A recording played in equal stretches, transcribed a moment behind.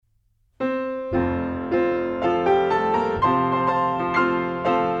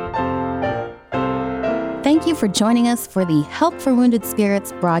you for joining us for the Help for Wounded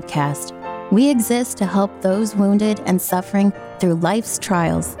Spirits broadcast. We exist to help those wounded and suffering through life's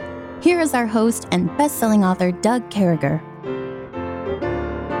trials. Here is our host and best-selling author, Doug Carriger.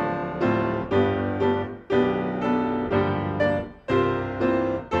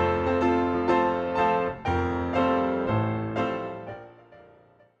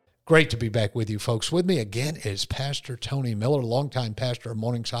 Great to be back with you, folks. With me again is Pastor Tony Miller, longtime pastor of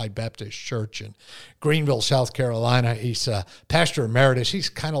Morningside Baptist Church in Greenville, South Carolina. He's pastor emeritus. He's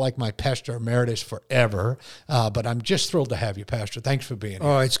kind of like my pastor emeritus forever, but I'm just thrilled to have you, Pastor. Thanks for being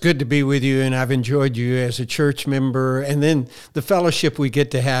here. Oh, it's good to be with you, and I've enjoyed you as a church member, and then the fellowship we get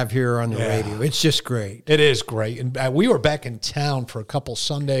to have here on the radio. It's just great. It is great, and we were back in town for a couple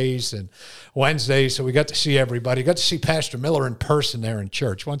Sundays and Wednesdays, so we got to see everybody. Got to see Pastor Miller in person there in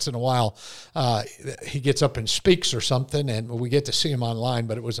church. Once in a while, he gets up and speaks or something, and we get to see him online,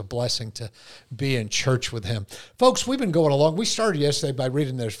 but it was a blessing to be in church with him. Folks, we've been going along. We started yesterday by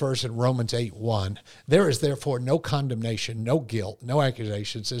reading this verse in Romans 8:1. There is therefore no condemnation, no guilt, no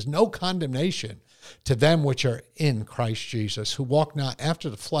accusation. It says no condemnation to them which are in Christ Jesus, who walk not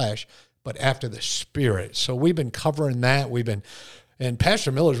after the flesh, but after the Spirit. So we've been covering that. And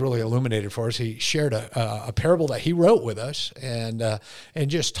Pastor Miller's really illuminated for us. He shared a parable that he wrote with us and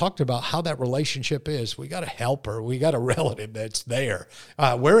just talked about how that relationship is. We got a helper. We got a relative that's there.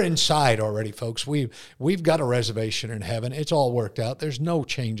 We're inside already, folks. We've got a reservation in heaven. It's all worked out. There's no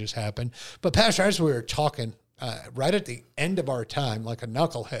changes happen. But Pastor, as we were talking, right at the end of our time, like a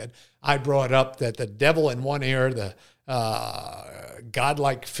knucklehead, I brought up that the devil in one ear, the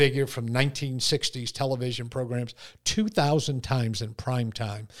godlike figure from 1960s television programs, 2,000 times in prime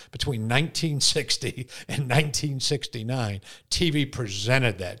time between 1960 and 1969. TV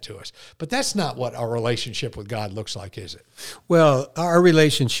presented that to us. But that's not what our relationship with God looks like, is it? Well, our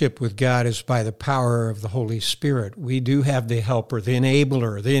relationship with God is by the power of the Holy Spirit. We do have the helper, the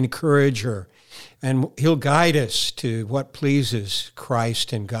enabler, the encourager, and he'll guide us to what pleases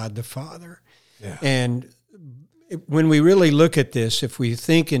Christ and God the Father. Yeah. And when we really look at this, if we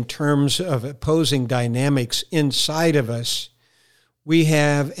think in terms of opposing dynamics inside of us, we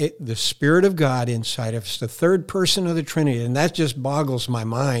have the Spirit of God inside of us, the third person of the Trinity, and that just boggles my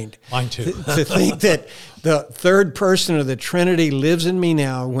mind. Mine too. To think that the third person of the Trinity lives in me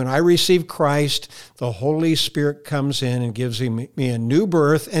now. When I receive Christ, the Holy Spirit comes in and gives me a new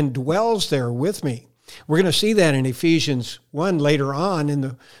birth and dwells there with me. We're going to see that in Ephesians 1 later on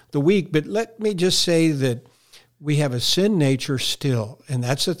in the week, but let me just say that we have a sin nature still, and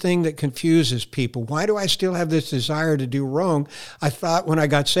that's the thing that confuses people. Why do I still have this desire to do wrong? I thought when I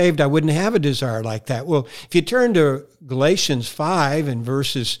got saved I wouldn't have a desire like that. Well, if you turn to Galatians 5 and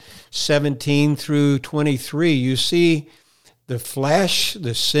verses 17 through 23, you see the flesh,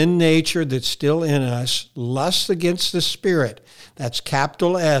 the sin nature that's still in us, lusts against the Spirit. That's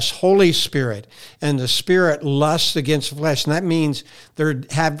capital S, Holy Spirit. And the Spirit lusts against the flesh. And that means they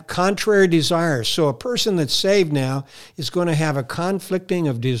have contrary desires. So a person that's saved now is going to have a conflicting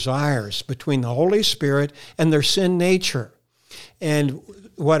of desires between the Holy Spirit and their sin nature. And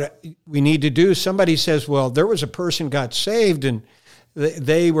what we need to do, somebody says, well, there was a person got saved and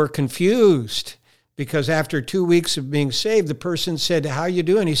they were confused. Because after 2 weeks of being saved, the person said, how you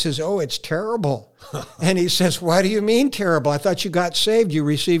doing? He says, oh, it's terrible. And he says, why do you mean terrible? I thought you got saved. You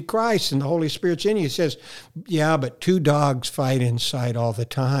received Christ and the Holy Spirit's in you. He says, yeah, but two dogs fight inside all the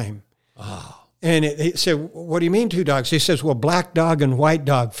time. Oh. And he said, what do you mean two dogs? He says, well, black dog and white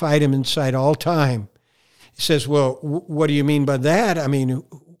dog fight him inside all time. He says, well, what do you mean by that? I mean,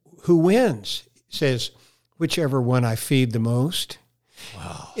 who wins? He says, whichever one I feed the most.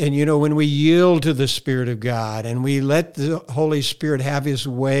 Wow. And, when we yield to the Spirit of God and we let the Holy Spirit have his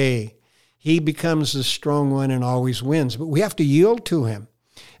way, he becomes the strong one and always wins. But we have to yield to him.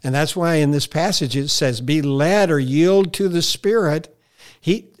 And that's why in this passage it says, be led or yield to the Spirit.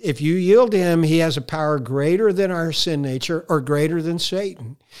 If you yield to him, he has a power greater than our sin nature or greater than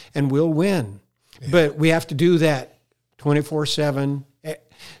Satan, and we'll win. Yeah. But we have to do that 24/7,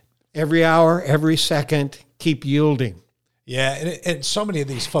 every hour, every second, keep yielding. Yeah, and so many of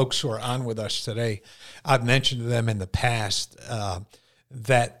these folks who are on with us today, I've mentioned to them in the past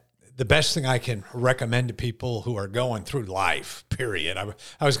that the best thing I can recommend to people who are going through life, period,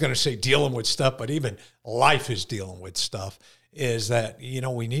 I was going to say dealing with stuff, but even life is dealing with stuff, is that,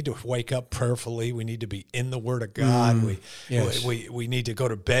 we need to wake up prayerfully. We need to be in the Word of God. We need to go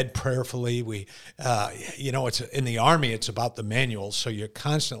to bed prayerfully. It's in the Army, it's about the manual. So you're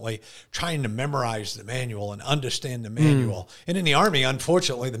constantly trying to memorize the manual and understand the manual. And in the Army,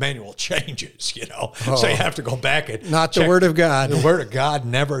 unfortunately, the manual changes, So you have to go back and not the Word of God. The Word of God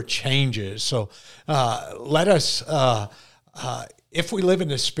never changes. So let us... if we live in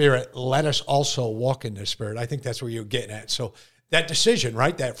the Spirit, let us also walk in the Spirit. I think that's where you're getting at. So that decision,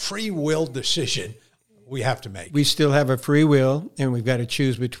 right, that free will decision we have to make. We still have a free will, and we've got to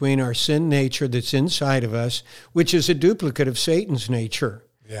choose between our sin nature that's inside of us, which is a duplicate of Satan's nature.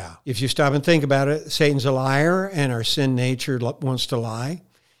 Yeah. If you stop and think about it, Satan's a liar, and our sin nature wants to lie.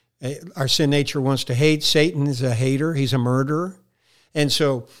 Our sin nature wants to hate. Satan is a hater. He's a murderer. And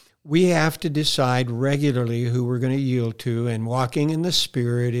so we have to decide regularly who we're going to yield to, and walking in the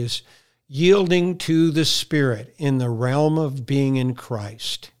Spirit is yielding to the Spirit in the realm of being in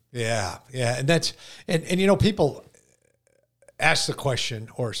Christ. Yeah, and that's and people ask the question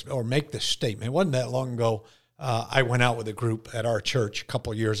or make the statement. It wasn't that long ago. I went out with a group at our church a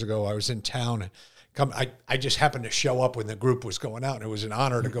couple of years ago. I was in town, and I just happened to show up when the group was going out, and it was an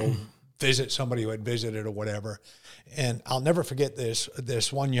honor to go visit somebody who had visited or whatever. And I'll never forget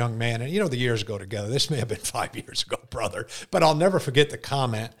this one young man, and the years go together. This may have been 5 years ago, brother, but I'll never forget the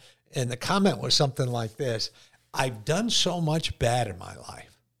comment. And the comment was something like this: I've done so much bad in my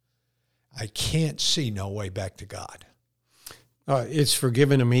life, I can't see no way back to God. It's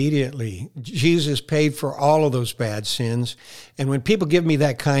forgiven immediately. Jesus paid for all of those bad sins. And when people give me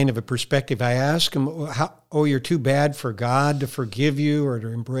that kind of a perspective, I ask them, you're too bad for God to forgive you or to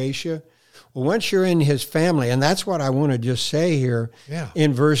embrace you? Well, once you're in his family, and that's what I want to just say here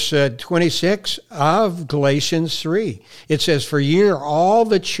in verse 26 of Galatians 3. It says, "For ye are all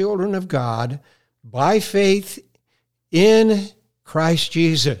the children of God by faith in Christ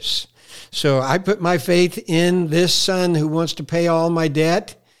Jesus." So I put my faith in this Son who wants to pay all my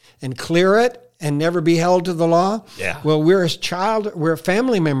debt and clear it and never be held to the law. Yeah. Well, we're his child. We're a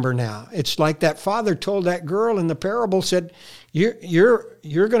family member now. It's like that father told that girl in the parable, said, You're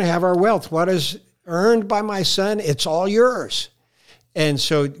going to have our wealth. What is earned by my son, it's all yours. And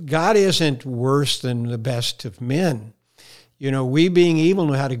so God isn't worse than the best of men. We being evil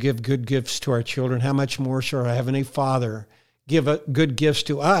know how to give good gifts to our children. How much more shall our Heavenly Father give good gifts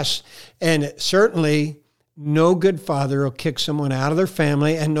to us? And certainly no good father will kick someone out of their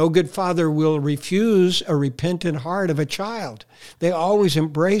family, and no good father will refuse a repentant heart of a child. They always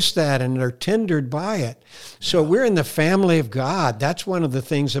embrace that, and they're tendered by it. So we're in the family of God. That's one of the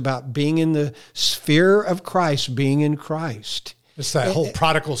things about being in the sphere of Christ, being in Christ. It's that whole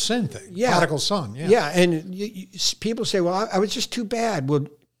prodigal sin thing. Yeah. Prodigal son. Yeah. Yeah. And people say, well, I was just too bad. Well,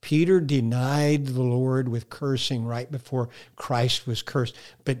 Peter denied the Lord with cursing right before Christ was cursed.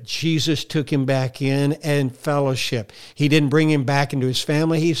 But Jesus took him back in and fellowship. He didn't bring him back into his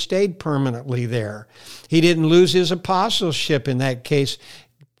family. He stayed permanently there. He didn't lose his apostleship in that case.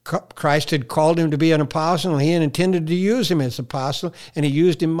 Christ had called him to be an apostle, and he had intended to use him as apostle, and he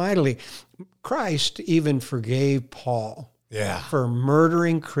used him mightily. Christ even forgave Paul. Yeah. For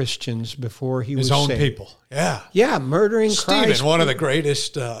murdering Christians before he was his own saved. people. Yeah. Yeah, murdering Stephen, Christ. one of the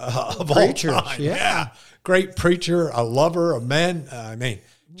greatest of Preachers, all time. yeah. Great preacher, a lover of men.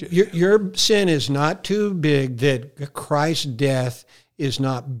 Your sin is not too big that Christ's death is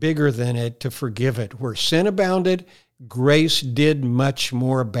not bigger than it to forgive it. Where sin abounded, grace did much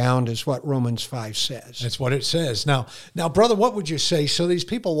more abound, is what Romans 5 says. That's what it says. Now, brother, what would you say? So these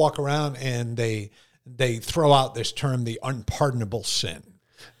people walk around and they throw out this term, the unpardonable sin.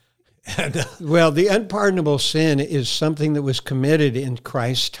 And, well, the unpardonable sin is something that was committed in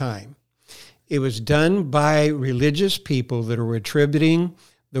Christ's time. It was done by religious people that are attributing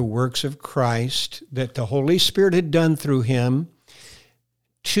the works of Christ that the Holy Spirit had done through him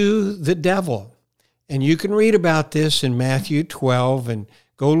to the devil. And you can read about this in Matthew 12 and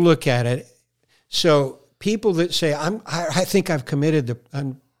go look at it. So people that say, I think I've committed the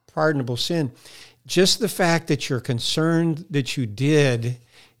unpardonable sin, just the fact that you're concerned that you did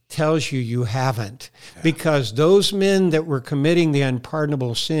tells you haven't. Yeah. Because those men that were committing the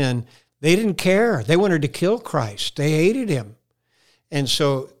unpardonable sin, they didn't care. They wanted to kill Christ. They hated him. And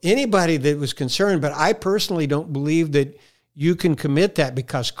so anybody that was concerned, but I personally don't believe that you can commit that,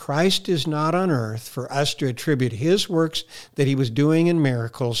 because Christ is not on earth for us to attribute his works that he was doing in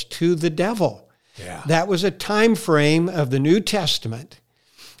miracles to the devil. Yeah. That was a time frame of the New Testament.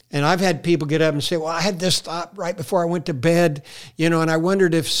 And I've had people get up and say, well, I had this thought right before I went to bed, and I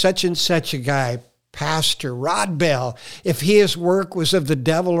wondered if such and such a guy pastor, Rod Bell, if his work was of the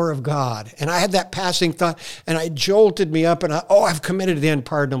devil or of God. And I had that passing thought, and it jolted me up, and I've committed the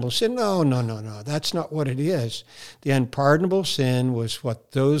unpardonable sin. No. That's not what it is. The unpardonable sin was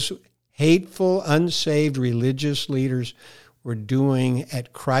what those hateful, unsaved religious leaders were doing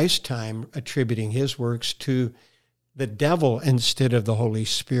at Christ's time, attributing his works to the devil instead of the Holy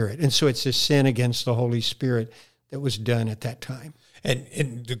Spirit. And so it's a sin against the Holy Spirit that was done at that time.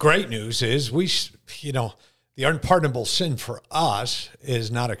 And the great news is the unpardonable sin for us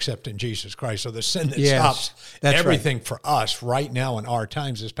is not accepting Jesus Christ. So the sin that stops everything for us right now in our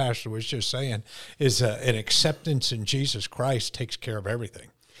times, as Pastor was just saying, is an acceptance in Jesus Christ takes care of everything.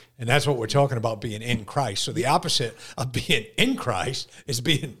 And that's what we're talking about, being in Christ. So the opposite of being in Christ is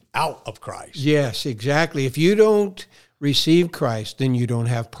being out of Christ. Yes, exactly. If you don't receive Christ, then you don't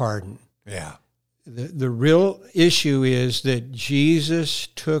have pardon. Yeah. The real issue is that Jesus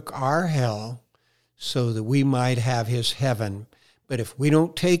took our hell so that we might have his heaven. But if we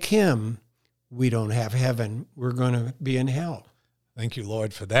don't take him, we don't have heaven. We're going to be in hell. Thank you,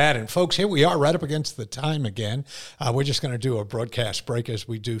 Lord, for that. And folks, here we are right up against the time again. We're just going to do a broadcast break, as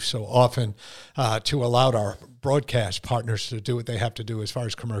we do so often, to allow our broadcast partners to do what they have to do as far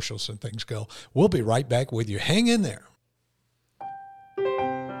as commercials and things go. We'll be right back with you. Hang in there.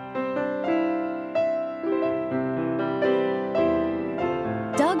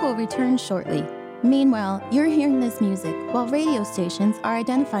 Doug will return shortly. Meanwhile, you're hearing this music while radio stations are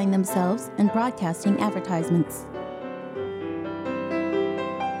identifying themselves and broadcasting advertisements.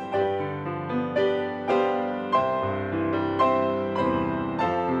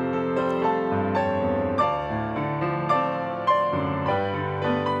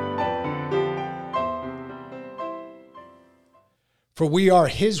 For we are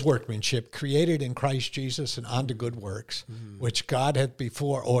his workmanship, created in Christ Jesus and unto good works, which God hath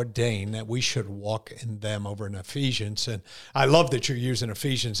before ordained that we should walk in them, over in Ephesians. And I love that you're using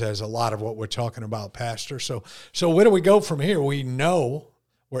Ephesians as a lot of what we're talking about, Pastor. So where do we go from here? We know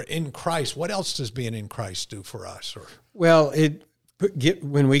we're in Christ. What else does being in Christ do for us? Well,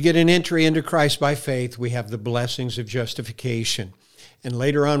 when we get an entry into Christ by faith, we have the blessings of justification. And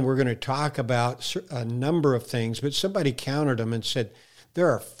later on, we're going to talk about a number of things, but somebody counted them and said there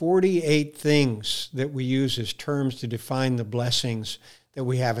are 48 things that we use as terms to define the blessings that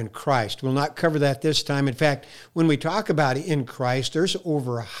we have in Christ. We'll not cover that this time. In fact, when we talk about in Christ, there's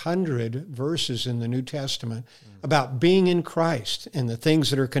over 100 verses in the New Testament about being in Christ and the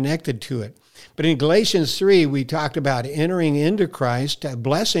things that are connected to it. But in Galatians 3, we talked about entering into Christ,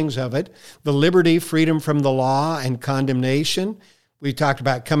 blessings of it, the liberty, freedom from the law and condemnation. We talked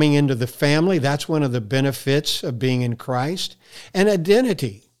about coming into the family. That's one of the benefits of being in Christ. And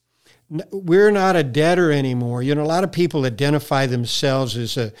identity. We're not a debtor anymore. A lot of people identify themselves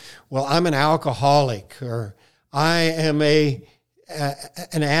as I'm an alcoholic, or I am an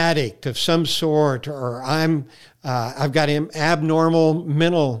addict of some sort, or I've got an abnormal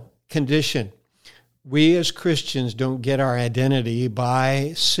mental condition. We as Christians don't get our identity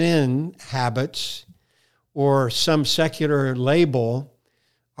by sin habits or some secular label.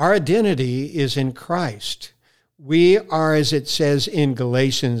 Our identity is in Christ. We are, as it says in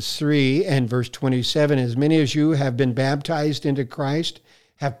Galatians 3 and verse 27, as many as you have been baptized into Christ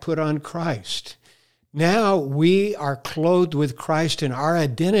have put on Christ. Now we are clothed with Christ, and our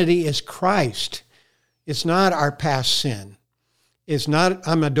identity is Christ. It's not our past sin. It's not,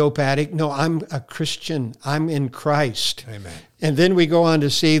 I'm a dope addict. No, I'm a Christian. I'm in Christ. Amen. And then we go on to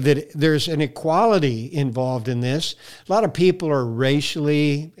see that there's an equality involved in this. A lot of people are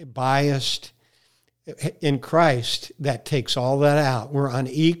racially biased. In Christ, that takes all that out. We're on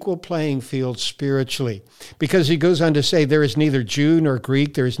equal playing field spiritually. Because he goes on to say, there is neither Jew nor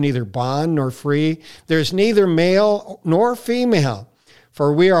Greek, there is neither bond nor free, there is neither male nor female,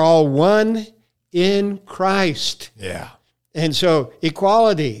 for we are all one in Christ. Yeah. And so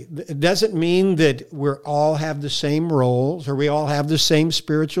equality doesn't mean that we all have the same roles or we all have the same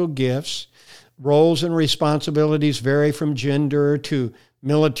spiritual gifts. Roles and responsibilities vary from gender to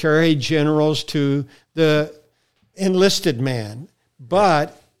military generals to the enlisted man.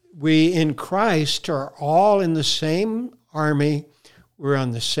 But we in Christ are all in the same army. We're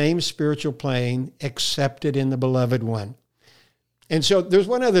on the same spiritual plane, accepted in the beloved one. And so there's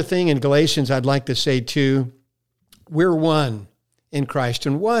one other thing in Galatians I'd like to say too. We're one in Christ.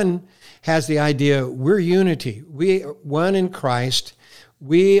 And one has the idea we're unity. We are one in Christ.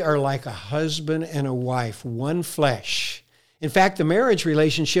 We are like a husband and a wife, one flesh. In fact, the marriage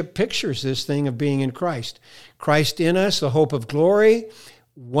relationship pictures this thing of being in Christ. Christ in us, the hope of glory,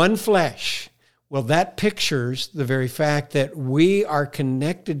 one flesh. Well, that pictures the very fact that we are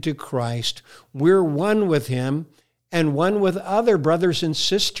connected to Christ. We're one with him and one with other brothers and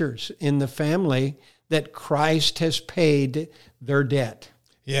sisters in the family that Christ has paid their debt.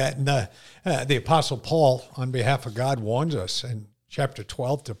 Yeah, and the Apostle Paul, on behalf of God, warns us in chapter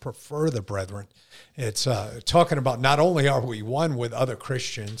 12 to prefer the brethren. It's talking about not only are we one with other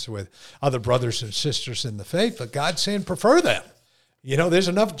Christians, with other brothers and sisters in the faith, but God's saying prefer them. You know, there's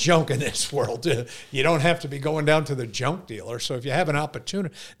enough junk in this world. You don't have to be going down to the junk dealer. So if you have an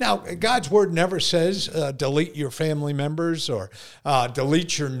opportunity. Now, God's word never says delete your family members or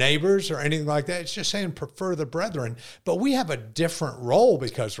delete your neighbors or anything like that. It's just saying prefer the brethren. But we have a different role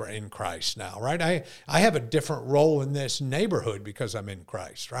because we're in Christ now, right? I have a different role in this neighborhood because I'm in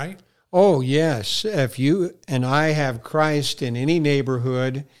Christ, right? Oh, yes. If you and I have Christ in any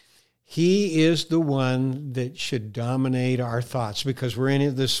neighborhood, he is the one that should dominate our thoughts because we're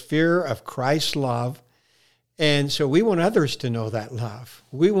in the sphere of Christ's love. And so we want others to know that love.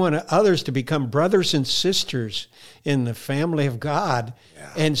 We want others to become brothers and sisters in the family of God.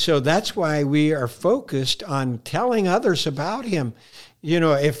 Yeah. And so that's why we are focused on telling others about him. You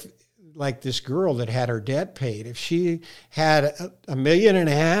know, if like this girl that had her debt paid, if she had $1.5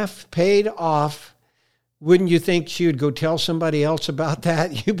 million paid off, wouldn't you think she would go tell somebody else about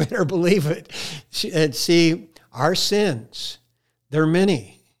that? You better believe it. And see, our sins, they're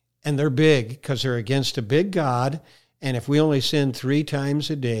many and they're big because they're against a big God. And if we only sin 3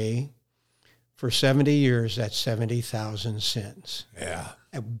 times a day for 70 years, that's 70,000 sins. Yeah.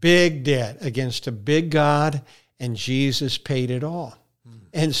 A big debt against a big God, and Jesus paid it all.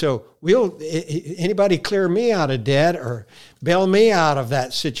 And so anybody clear me out of debt or bail me out of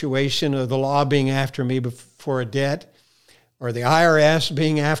that situation of the law being after me for a debt or the IRS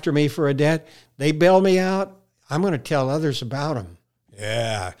being after me for a debt, they bail me out, I'm going to tell others about them.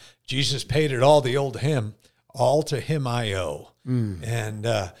 Yeah, Jesus paid it all, the old hymn, all to him I owe. And,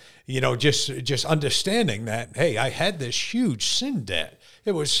 just understanding that, hey, I had this huge sin debt.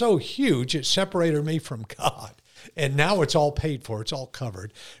 It was so huge, it separated me from God. And now it's all paid for. It's all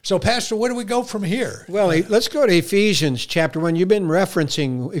covered. So, Pastor, where do we go from here? Well, let's go to Ephesians chapter 1. You've been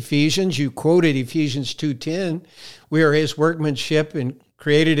referencing Ephesians. You quoted Ephesians 2:10. We are his workmanship and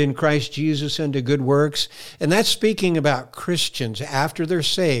created in Christ Jesus unto good works. And that's speaking about Christians after they're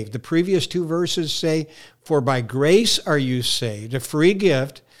saved. The previous 2 verses say, for by grace are you saved, a free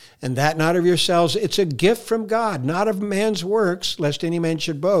gift, and that not of yourselves. It's a gift from God, not of man's works, lest any man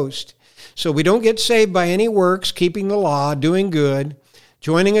should boast. So we don't get saved by any works, keeping the law, doing good,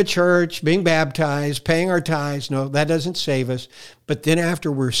 joining a church, being baptized, paying our tithes. No, that doesn't save us. But then after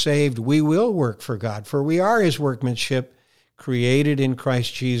we're saved, we will work for God, for we are his workmanship, created in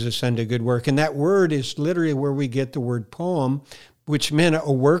Christ Jesus unto good work. And that word is literally where we get the word poem, which meant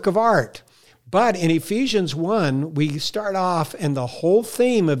a work of art. But in Ephesians 1, we start off, and the whole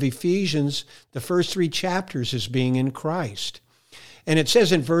theme of Ephesians, the first 3 chapters, is being in Christ. And it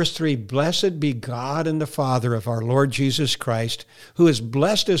says in verse 3, blessed be God and the Father of our Lord Jesus Christ, who has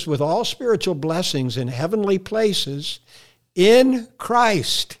blessed us with all spiritual blessings in heavenly places in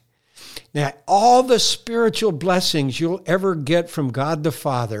Christ. Now, all the spiritual blessings you'll ever get from God the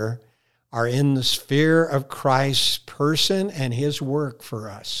Father are in the sphere of Christ's person and his work for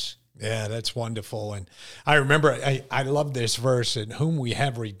us. Yeah, that's wonderful. And I remember, I love this verse, in whom we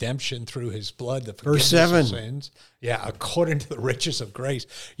have redemption through his blood, the forgiveness of sins. Yeah, according to the riches of grace.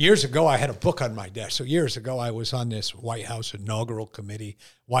 Years ago, I had a book on my desk. So years ago, I was on this White House inaugural committee,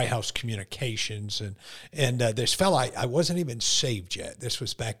 White House communications. And this fella, I wasn't even saved yet. This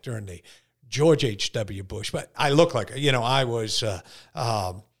was back during the George H.W. Bush. But I look like,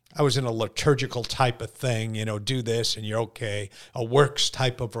 I was in a liturgical type of thing, do this and you're okay. A works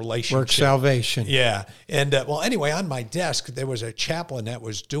type of relationship. Work salvation. Yeah. And anyway, on my desk, there was a chaplain that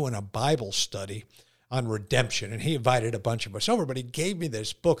was doing a Bible study on redemption. And he invited a bunch of us over, but he gave me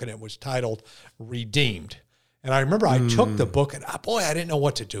this book and it was titled Redeemed. And I remember I took the book and I didn't know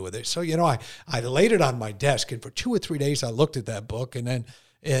what to do with it. So, I laid it on my desk and for 2 or 3 days I looked at that book. And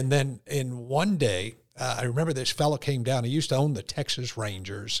then in one day, I remember this fellow came down. He used to own the Texas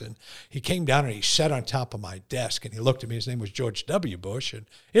Rangers, and he came down and he sat on top of my desk, and he looked at me. His name was George W. Bush, and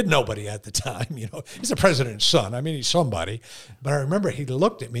he had nobody at the time. He's the president's son. I mean, he's somebody. But I remember he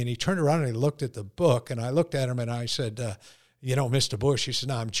looked at me, and he turned around and he looked at the book, and I looked at him, and I said, Mr. Bush. He said,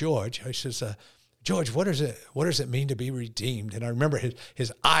 no, I'm George. I says, George, what does it mean to be redeemed? And I remember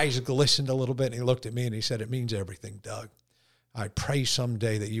his eyes glistened a little bit, and he looked at me, and he said, it means everything, Doug. I pray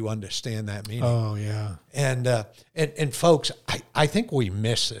someday that you understand that meaning. Oh, yeah. And folks, I think we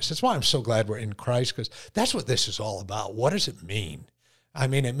miss this. That's why I'm so glad we're in Christ, because that's what this is all about. What does it mean I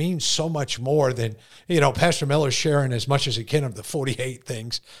mean, it means so much more than, Pastor Miller's sharing as much as he can of the 48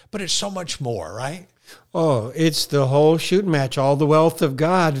 things, but it's so much more, right? Oh, it's the whole shooting match, all the wealth of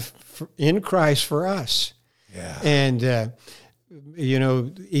God in Christ for us. Yeah. And,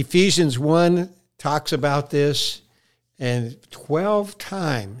 Ephesians 1 talks about this, and 12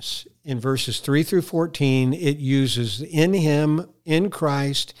 times in verses 3 through 14, it uses in him, in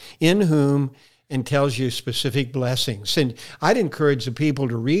Christ, in whom, and tells you specific blessings. And I'd encourage the people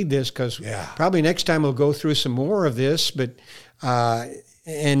to read this because probably next time we'll go through some more of this. But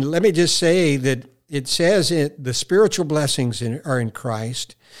and let me just say that it says the spiritual blessings are in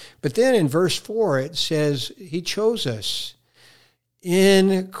Christ. But then in verse 4, it says he chose us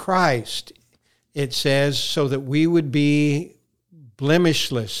in Christ. It says so that we would be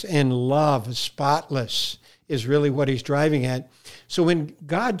blemishless and love, spotless is really what he's driving at. So when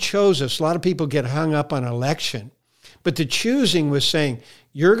God chose us, a lot of people get hung up on election. But the choosing was saying,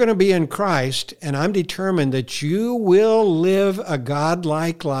 you're going to be in Christ, and I'm determined that you will live a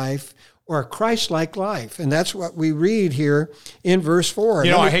God-like life or a Christ-like life. And that's what we read here in verse 4.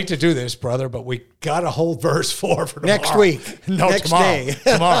 I hate to do this, brother, but we got to hold verse 4 for tomorrow. Next week. No, next tomorrow. day.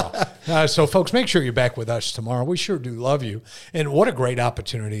 Tomorrow. So, folks, make sure you're back with us tomorrow. We sure do love you. And what a great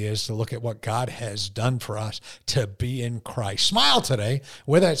opportunity it is to look at what God has done for us to be in Christ. Smile today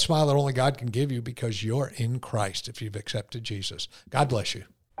with that smile that only God can give you because you're in Christ if you've accepted Jesus. God bless you.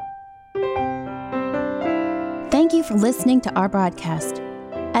 Thank you for listening to our broadcast.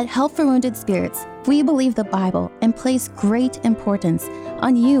 At Help for Wounded Spirits, we believe the Bible and place great importance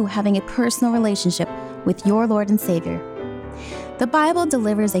on you having a personal relationship with your Lord and Savior. The Bible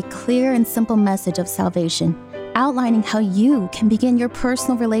delivers a clear and simple message of salvation, outlining how you can begin your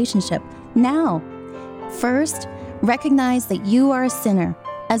personal relationship now. First, recognize that you are a sinner,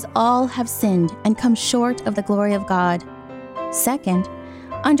 as all have sinned and come short of the glory of God. Second,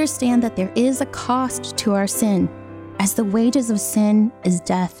 understand that there is a cost to our sin, as the wages of sin is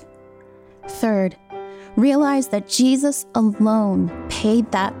death. Third, realize that Jesus alone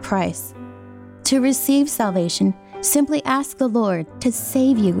paid that price. To receive salvation, simply ask the Lord to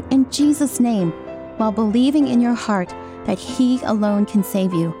save you in Jesus' name while believing in your heart that He alone can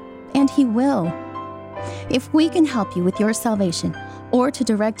save you, and He will. If we can help you with your salvation or to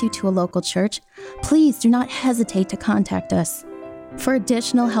direct you to a local church, please do not hesitate to contact us. For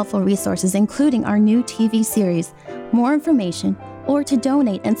additional helpful resources, including our new TV series, more information, or to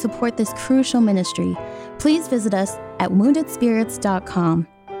donate and support this crucial ministry, please visit us at woundedspirits.com.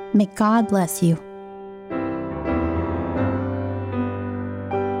 May God bless you.